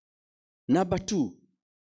 Number two,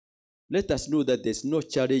 let us know that there's no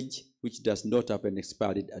challenge which does not have an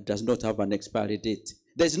expiry date.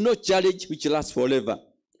 There's no challenge which lasts forever.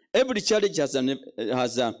 Every challenge has a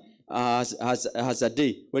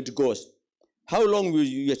day when it goes. How long will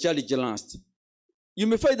your challenge last? You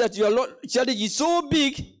may find that your challenge is so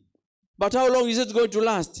big, but how long is it going to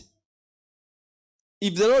last?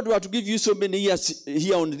 If the Lord were to give you so many years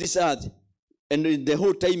here on this earth, and in the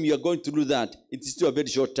whole time you are going to do that, it is still a very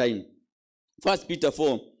short time. 1 Peter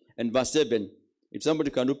 4 and verse 7. If somebody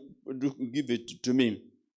can give it to me.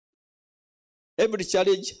 Every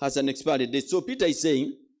challenge has an expiry date. So Peter is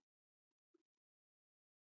saying,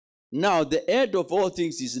 now the end of all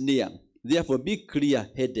things is near. Therefore be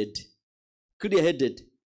clear-headed. Clear-headed.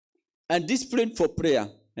 And discipline for prayer.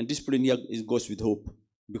 And discipline here goes with hope.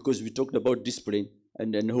 Because we talked about discipline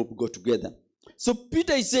and hope go together. So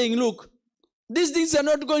Peter is saying, look, these things are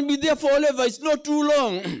not going to be there forever. It's not too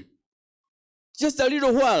long. Just a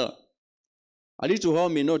little while. A little while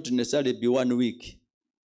may not necessarily be 1 week.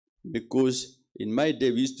 Because in my day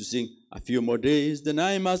we used to sing, a few more days, then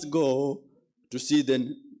I must go to see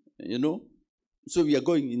them, you know. So we are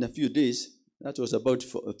going in a few days. That was about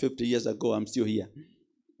 50 years ago. I'm still here.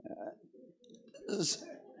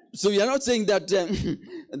 So we are not saying that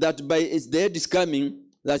that by the end is coming,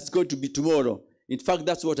 that's going to be tomorrow. In fact,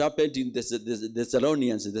 that's what happened in the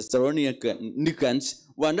Thessalonians. The Thessalonians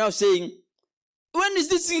were now saying, when is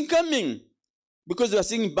this thing coming? Because they were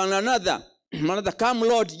singing another, come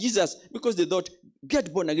Lord Jesus, because they thought,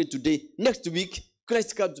 get born again today. Next week,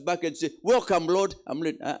 Christ comes back and says, welcome Lord. I'm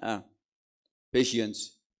like,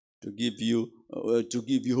 patience to give you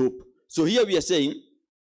hope. So here we are saying,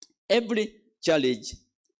 every challenge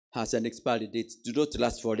has an expiry date. Do not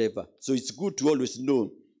last forever. So it's good to always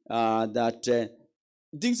know that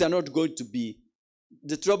things are not going to be,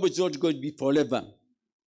 the trouble is not going to be forever.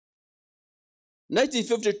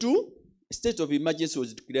 1952, a state of emergency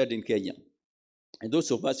was declared in Kenya. And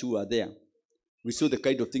those of us who were there, we saw the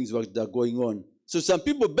kind of things that are going on. So some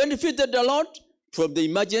people benefited a lot from the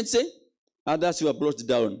emergency, others were brought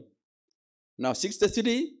down. Now,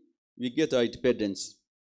 63, we get our independence.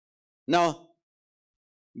 Now,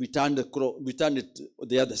 we turn it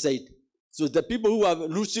the other side. So the people who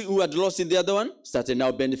had lost in the other one started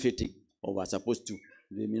now benefiting, or were supposed to.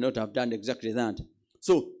 They may not have done exactly that.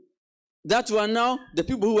 So that one now, the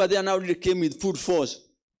people who were there now really came with full force.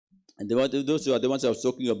 And those are the ones I was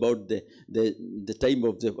talking about, the time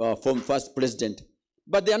of the first president.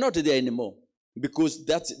 But they are not there anymore, because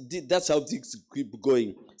that's how things keep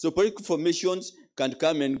going. So political formations can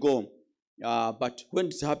come and go. But when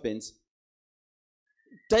it happens,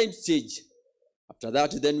 times change. After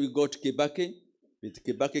that, then we got Kibaki. With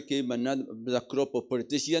Kibaki came another crop of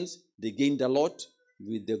politicians. They gained a lot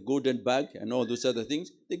with the golden bag and all those other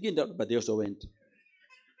things. They gained a lot, but they also went.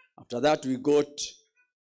 After that, we got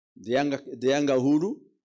the younger Uhuru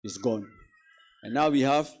is gone. And now we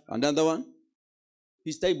have another one.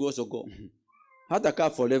 His time will also go. Had a car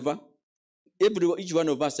forever. Each one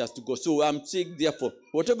of us has to go. So I'm saying, therefore,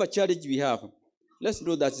 whatever challenge we have, let's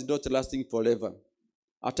know that it's not lasting forever.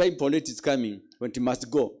 A time for it is coming when it must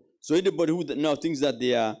go. So anybody who now thinks that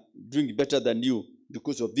they are doing better than you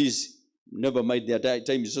because of this, never mind, their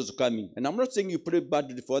time is also coming. And I'm not saying you pray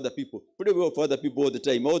badly for other people. Pray well for other people all the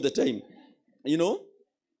time. You know?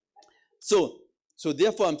 So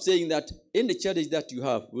therefore I'm saying that any challenge that you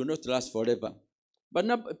have will not last forever. But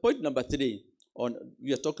point number 3,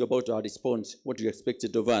 we are talking about our response, what you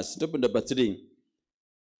expected of us. Point number 3.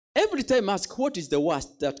 Every time ask, what is the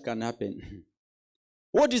worst that can happen?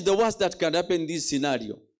 What is the worst that can happen in this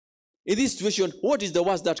scenario? In this situation, what is the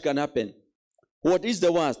worst that can happen? What is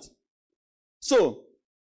the worst? So,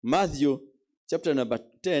 Matthew chapter number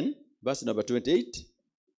 10, verse number 28.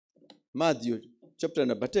 Matthew chapter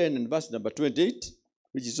number 10 and verse number 28,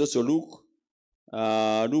 which is also Luke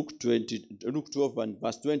 12 and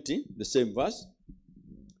verse 20, the same verse.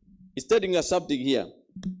 It's telling us something here.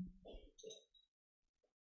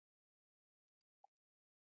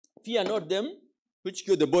 Fear not them which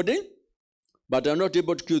kill the body, but are not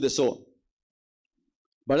able to kill the soul.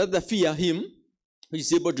 But rather fear him who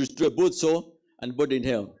is able to destroy both soul and body in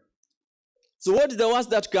hell. So what is the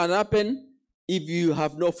worst that can happen if you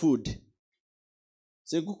have no food?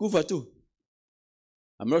 Say kukufa too.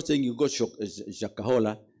 I'm not saying you got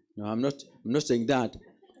shakahola. No, I'm not saying that.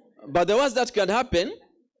 But the worst that can happen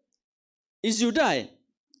is you die.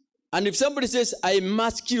 And if somebody says, I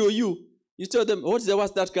must kill you, You tell them, what's the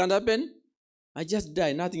worst that can happen? I just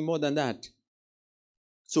die, nothing more than that.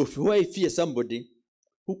 So why fear somebody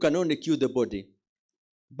who can only kill the body?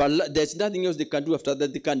 But there's nothing else they can do after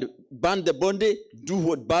that. They can burn the body, do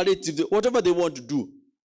what, bury it, whatever they want to do.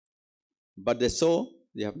 But the soul,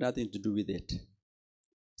 they have nothing to do with it.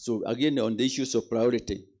 So again, on the issues of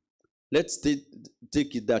priority, let's take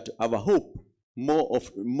it that our hope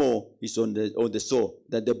more is on the soul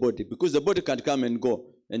than the body, because the body can come and go,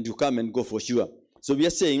 and you come and go for sure. So we are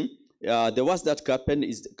saying the worst that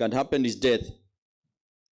can happen is death.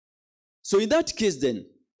 So in that case, then,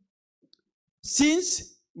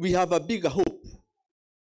 since we have a bigger hope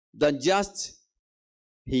than just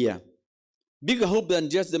here, bigger hope than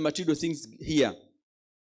just the material things here.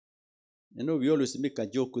 You know, we always make a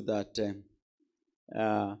joke that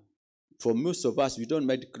for most of us, we don't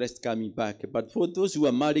mind Christ coming back. But for those who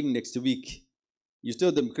are marrying next week, you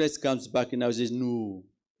tell them Christ comes back, and I say, no.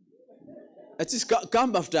 At least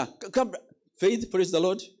come after. Come. Faith, praise the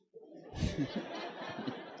Lord.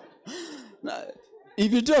 Now,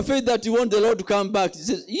 if you tell Faith that you want the Lord to come back, he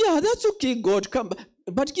says, yeah, that's okay, God, come back.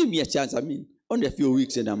 But give me a chance. I mean, only a few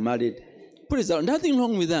weeks and I'm married. Praise the Lord. Nothing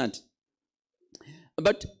wrong with that.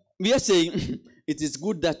 But we are saying it is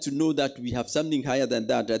good that to know that we have something higher than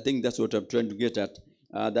that. I think that's what I'm trying to get at,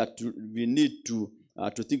 that we need to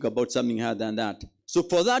think about something higher than that. So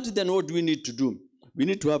for that, then what do we need to do? We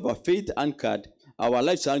need to have our faith anchored, our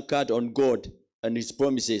lives anchored on God and His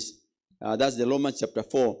promises. That's the Romans chapter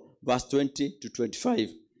 4, verse 20 to 25.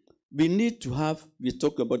 We need to have, we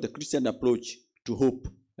talk about the Christian approach to hope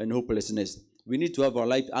and hopelessness. We need to have our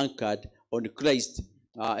life anchored on Christ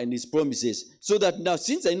and His promises. So that now,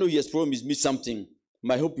 since I know He has promised me something,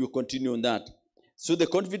 my hope will continue on that. So the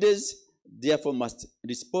confidence, therefore, must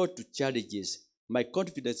respond to challenges. My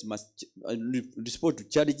confidence must respond to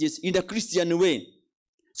challenges in a Christian way.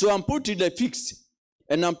 So I'm put in a fix,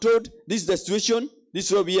 and I'm told, this is the situation, this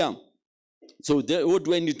is where we are. So what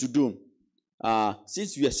do I need to do?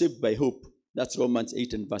 Since we are saved by hope, that's Romans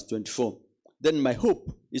 8 and verse 24, then my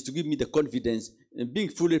hope is to give me the confidence and being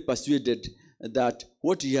fully persuaded that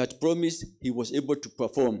what He had promised, He was able to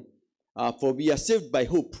perform. For we are saved by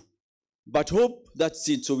hope. But hope, that's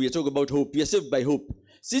it. So we are talking about hope. We are saved by hope.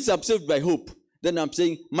 Since I'm saved by hope, then I'm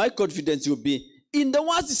saying my confidence will be in the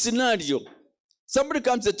worst scenario. Somebody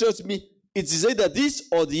comes and tells me it is either this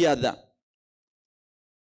or the other.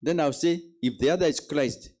 Then I'll say, if the other is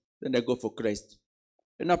Christ, then I go for Christ.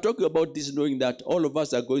 And I'm talking about this knowing that all of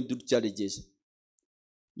us are going through challenges.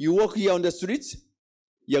 You walk here on the streets,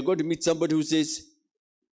 you're going to meet somebody who says,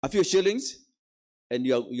 a few shillings, and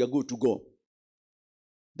you're good to go.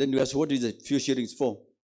 Then you ask, what is a few shillings for?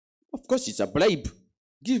 Of course, it's a bribe.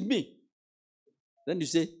 Give me. Then you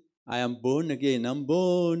say, I am born again. I'm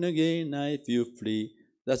born again. I feel free.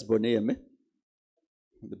 That's Bonham.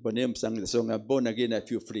 The Bonham sang the song, I'm born again. I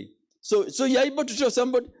feel free. So you're able to show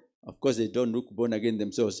somebody. Of course, they don't look born again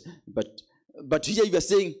themselves. But here you are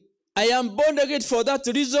saying, I am born again for that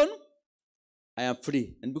reason. I am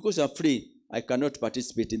free. And because I'm free, I cannot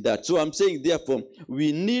participate in that. So I'm saying, therefore,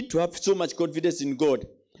 we need to have so much confidence in God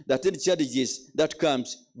that any challenges that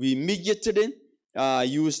comes, we immediately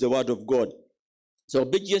use the word of God. So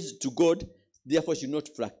obedience to God, therefore, should not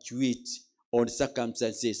fluctuate on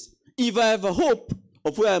circumstances. If I have a hope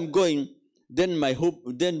of where I'm going, then my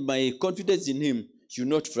confidence in Him should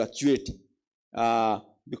not fluctuate.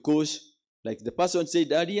 Because, like the person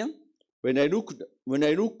said earlier, when I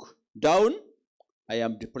look down, I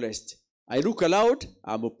am depressed. I look aloud,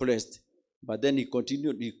 I'm oppressed. But then he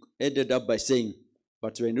ended up by saying,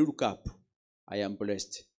 but when you look up, I am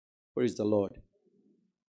blessed. Praise the Lord.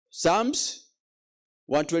 Psalms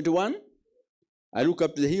 121, I look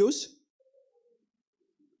up to the hills.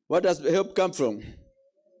 Where does help come from?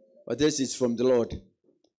 But this is from the Lord.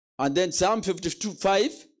 And then Psalm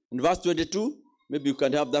 55 and verse 22, maybe you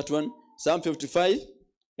can have that one. Psalm 55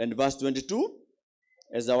 and verse 22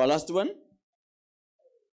 as our last one.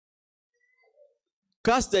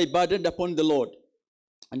 Cast thy burden upon the Lord,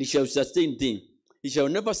 and He shall sustain thee. He shall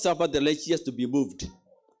never suffer the righteous to be moved.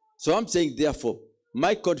 So I'm saying, therefore,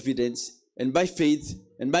 my confidence and my faith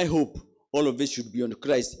and my hope, all of it should be on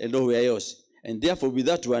Christ and nowhere else. And therefore, with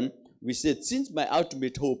that one, we said, since my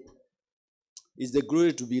ultimate hope is the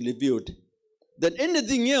glory to be revealed, then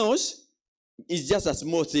anything else is just a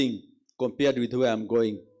small thing compared with where I'm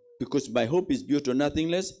going. Because my hope is built on nothing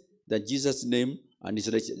less than Jesus' name and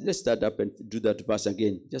His righteousness. Let's start up and do that verse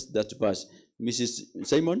again. Just that verse. Mrs.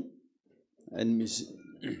 Simon and Miss.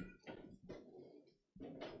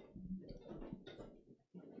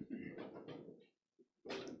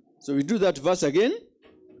 So we do that verse again.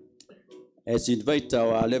 Let's invite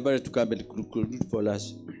our Reverend to come and conclude for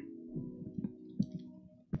us.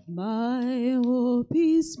 My hope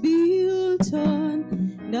is built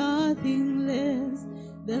on nothing less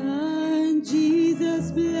than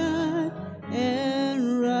Jesus' blood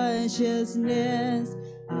and righteousness.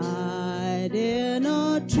 I dare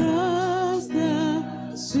not trust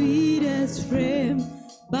the sweetest frame,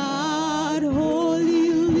 but wholly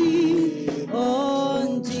lean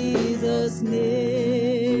on Jesus'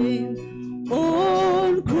 name.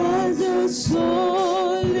 On Christ the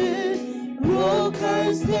solid rock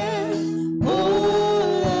I stand,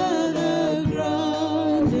 all other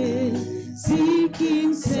ground is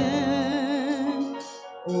sinking sand.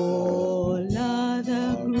 All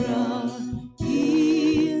other ground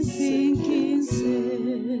is sinking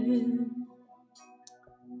sand.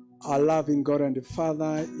 Our loving God and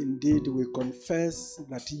Father, indeed we confess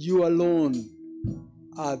that you alone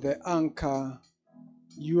are the anchor.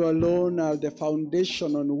 You alone are the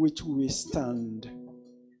foundation on which we stand.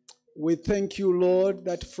 We thank you, Lord,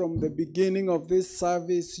 that from the beginning of this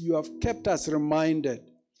service, you have kept us reminded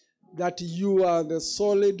that you are the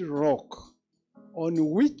solid rock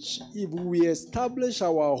on which, if we establish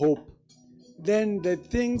our hope, then the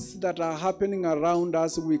things that are happening around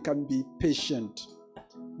us, we can be patient.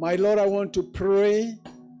 My Lord, I want to pray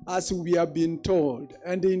as we have been told,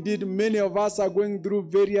 and indeed many of us are going through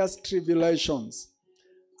various tribulations.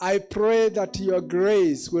 I pray that your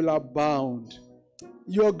grace will abound.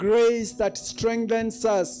 Your grace that strengthens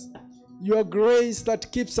us, your grace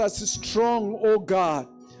that keeps us strong, O God,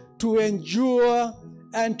 to endure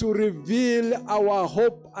and to reveal our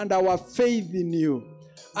hope and our faith in you.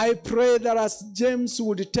 I pray that as James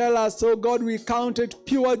would tell us, oh God, we count it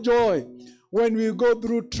pure joy when we go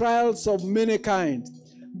through trials of many kinds,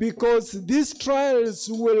 because these trials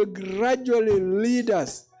will gradually lead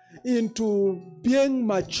us into being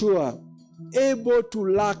mature, able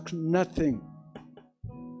to lack nothing.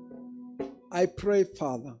 I pray,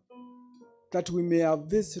 Father, that we may have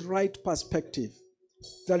this right perspective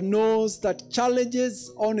that knows that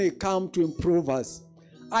challenges only come to improve us.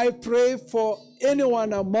 I pray for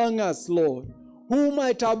anyone among us, Lord, who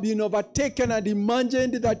might have been overtaken and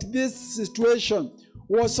imagined that this situation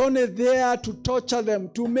was only there to torture them,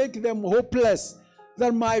 to make them hopeless,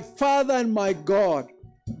 that my Father and my God,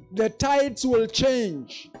 the tides will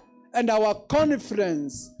change and our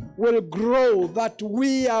confidence will grow, that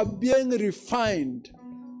we are being refined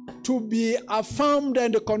to be affirmed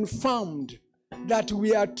and confirmed that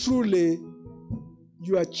we are truly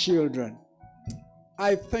your children.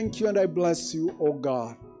 I thank you and I bless you, O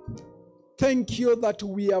God. Thank you that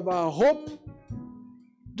we have a hope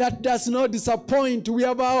that does not disappoint. We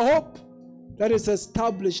have a hope that is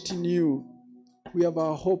established in you. We have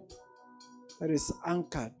a hope that is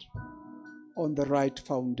anchored on the right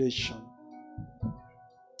foundation.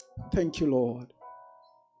 Thank you, Lord.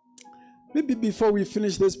 Maybe before we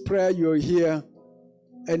finish this prayer, you're here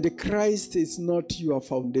and Christ is not your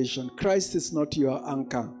foundation. Christ is not your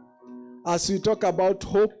anchor. As we talk about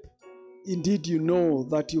hope, indeed you know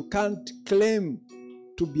that you can't claim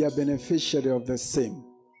to be a beneficiary of the same.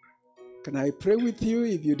 Can I pray with you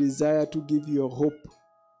if you desire to give your hope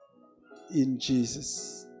in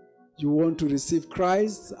Jesus? You want to receive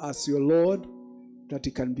Christ as your Lord, that He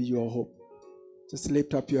can be your hope. Just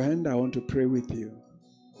lift up your hand. I want to pray with you.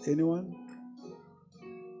 Anyone?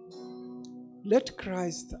 Let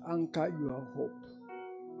Christ anchor your hope,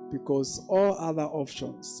 because all other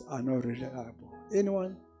options are not reliable.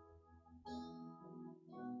 Anyone?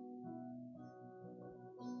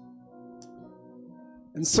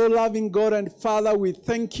 And so, loving God and Father, we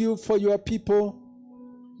thank you for your people.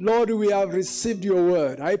 Lord, we have received your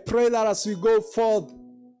word. I pray that as we go forth,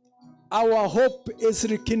 our hope is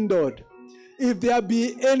rekindled. If there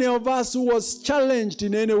be any of us who was challenged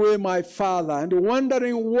in any way, my Father, and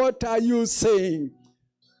wondering what are you saying,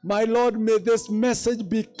 my Lord, may this message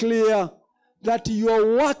be clear, that you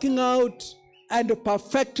are working out and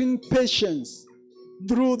perfecting patience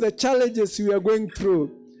through the challenges we are going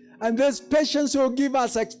through. And this patience will give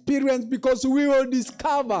us experience, because we will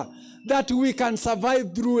discover that we can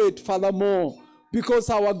survive through it furthermore, because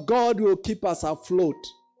our God will keep us afloat.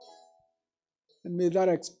 And may that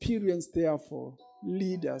experience, therefore,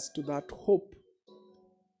 lead us to that hope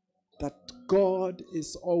that God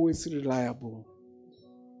is always reliable.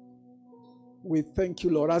 We thank you,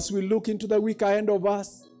 Lord. As we look into the week ahead of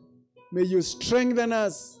us, may you strengthen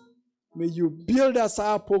us. May you build us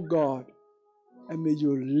up, O God. And may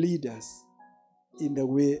you lead us in the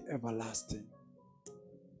way everlasting.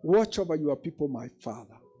 Watch over your people, my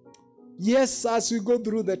Father. Yes, as we go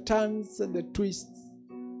through the turns and the twists,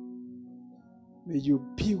 may you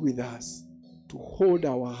be with us to hold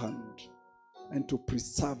our hand and to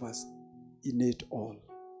preserve us in it all.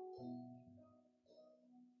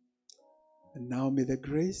 And now may the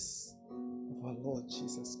grace of our Lord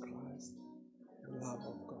Jesus Christ, the love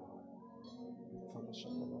of God, the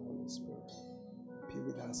fellowship of the Holy Spirit be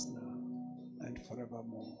with us now and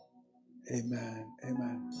forevermore. Amen.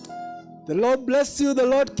 Amen. The Lord bless you. The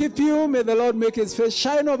Lord keep you. May the Lord make his face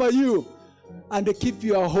shine over you and keep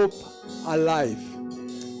your hope alive.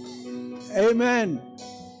 Amen.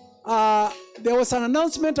 There was an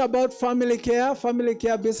announcement about family care. Family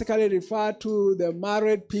care basically refers to the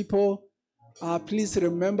married people. Please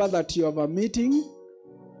remember that you have a meeting.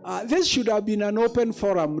 This should have been an open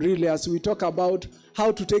forum, really, as we talk about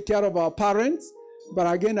how to take care of our parents.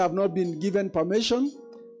 But again, I've not been given permission.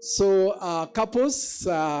 So couples,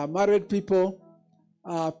 married people,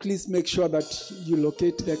 please make sure that you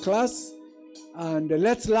locate the class. And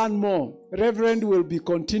let's learn more. Reverend will be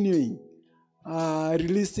continuing,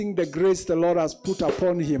 releasing the grace the Lord has put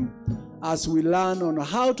upon him as we learn on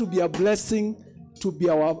how to be a blessing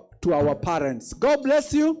to our parents. God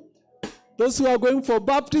bless you. Those who are going for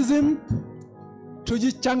baptism,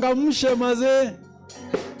 tujichangamshe maze.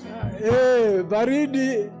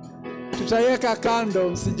 Baridi tutaweka kando,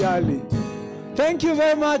 msijali. Thank you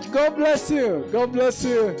very much. God bless you. God bless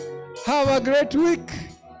you. Have a great week.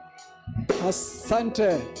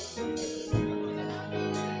 Asante.